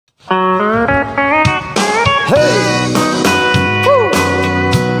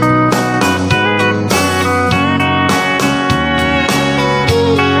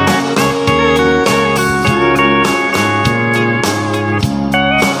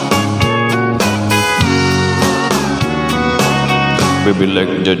Baby,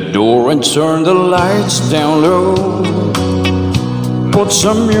 lock the door and turn the lights down low. Put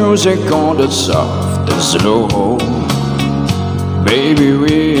some music on that's soft and slow. Baby,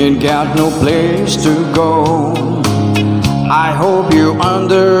 we ain't got no place to go. I hope you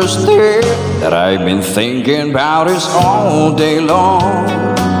understand that I've been thinking about this all day long.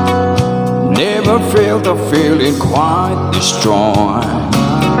 Never felt a feeling quite this strong.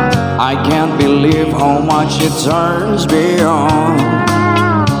 I can't believe how much it turns me on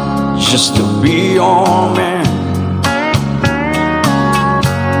just to be your man.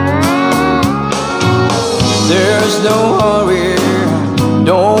 There's no hurry,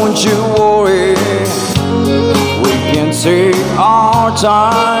 don't you worry. We can take our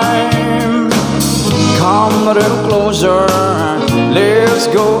time. Come a little closer, let's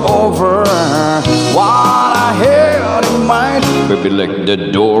go over what I had in mind. Baby, lock the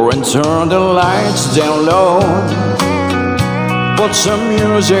door and turn the lights down low. Put some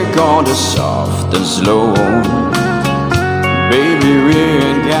music on the soft and slow. Baby, we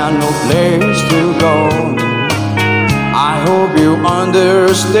ain't got no place to go. I hope you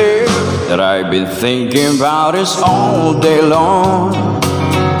understand that I've been thinking about this all day long.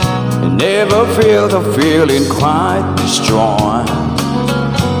 Never feel the feeling quite this strong.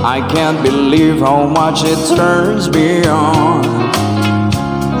 I can't believe how much it turns me on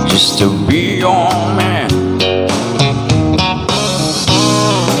just to be your man.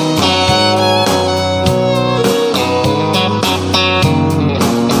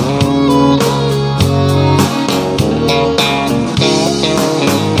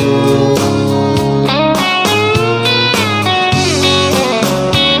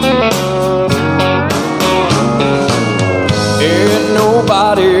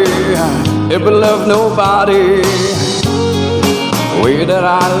 Nobody ever loved nobody the way that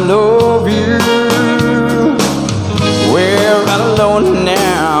I love you. We're alone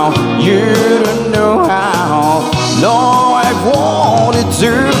now, you don't know how long I've wanted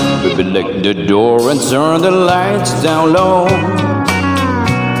to. Baby, lock the door and turn the lights down low.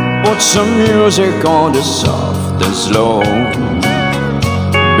 Put some music on the soft and slow.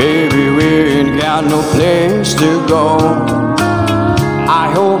 Baby, we ain't got no place to go. I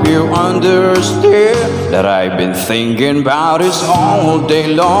hope you understand that I've been thinking about this all day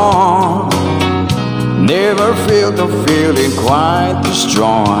long. Never felt the feeling quite this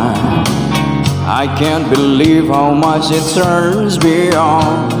strong. I can't believe how much it turns me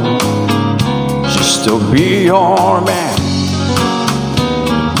on just to be your man.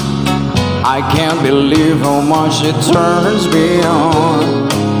 I can't believe how much it turns me on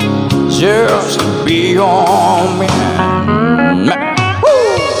just to be your man.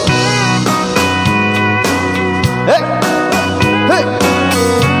 Hey! Hey!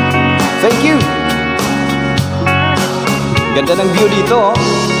 Thank you! Ganda ng view dito, oh.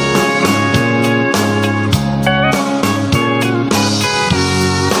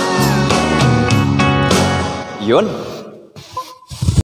 Yun.